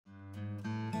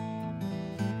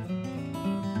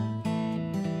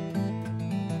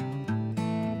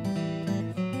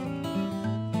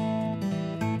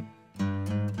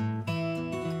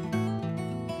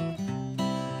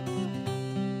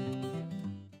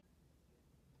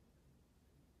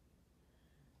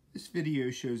This video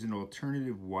shows an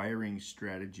alternative wiring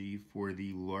strategy for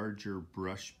the larger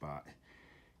BrushBot.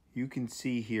 You can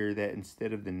see here that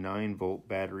instead of the 9-volt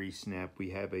battery snap,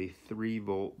 we have a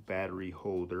 3-volt battery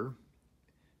holder,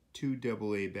 2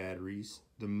 AA batteries,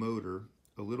 the motor,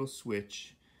 a little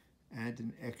switch, and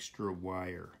an extra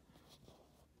wire.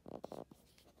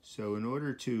 So in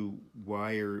order to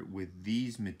wire with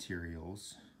these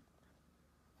materials,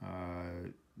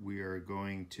 we are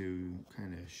going to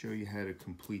kind of show you how to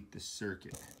complete the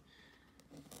circuit.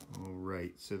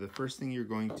 Alright, so the first thing you're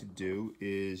going to do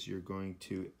is you're going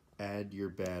to add your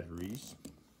batteries.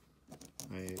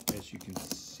 As you can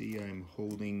see, I'm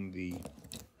holding the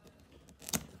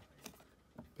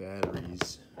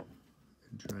batteries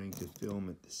and trying to film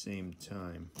at the same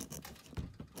time.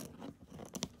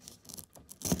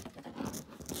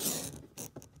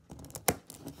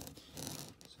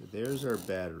 So there's our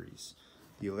batteries.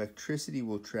 The electricity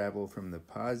will travel from the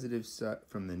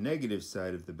negative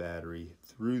side of the battery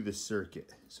through the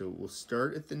circuit. So it will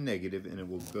start at the negative and it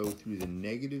will go through the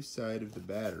negative side of the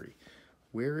battery.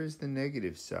 Where is the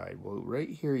negative side? Well, right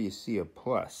here you see a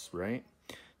plus, right?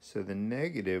 So the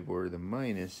negative or the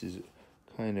minus is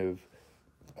kind of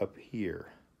up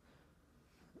here,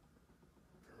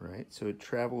 right? So it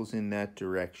travels in that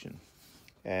direction.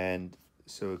 And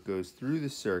so it goes through the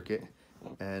circuit.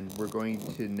 And we're going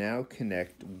to now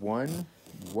connect one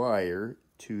wire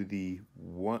to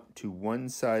one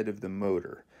side of the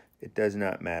motor. It does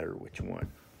not matter which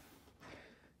one.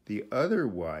 The other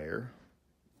wire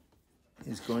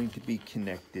is going to be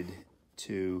connected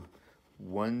to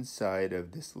one side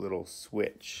of this little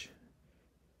switch.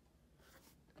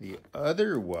 The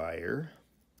other wire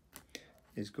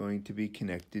is going to be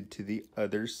connected to the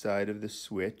other side of the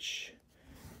switch.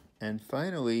 And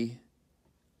finally,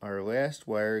 our last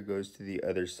wire goes to the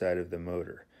other side of the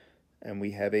motor. And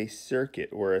we have a circuit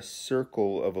or a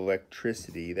circle of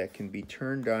electricity that can be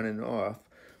turned on and off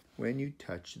when you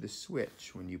touch the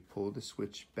switch. When you pull the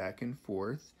switch back and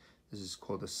forth, this is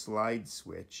called a slide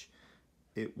switch,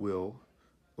 it will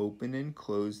open and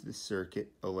close the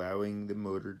circuit, allowing the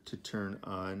motor to turn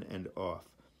on and off.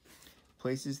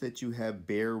 Places that you have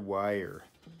bare wire,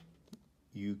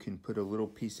 you can put a little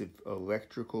piece of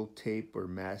electrical tape or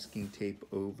masking tape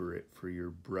over it for your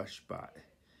BrushBot.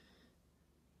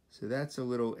 So that's a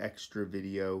little extra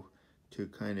video to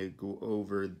kind of go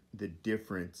over the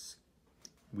difference.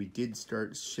 We did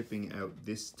start shipping out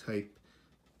this type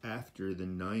after the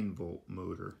 9-volt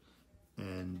motor,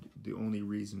 and the only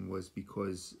reason was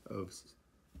because of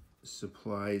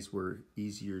supplies were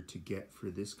easier to get for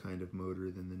this kind of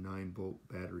motor than the 9-volt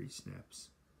battery snaps.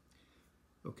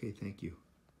 Okay, thank you.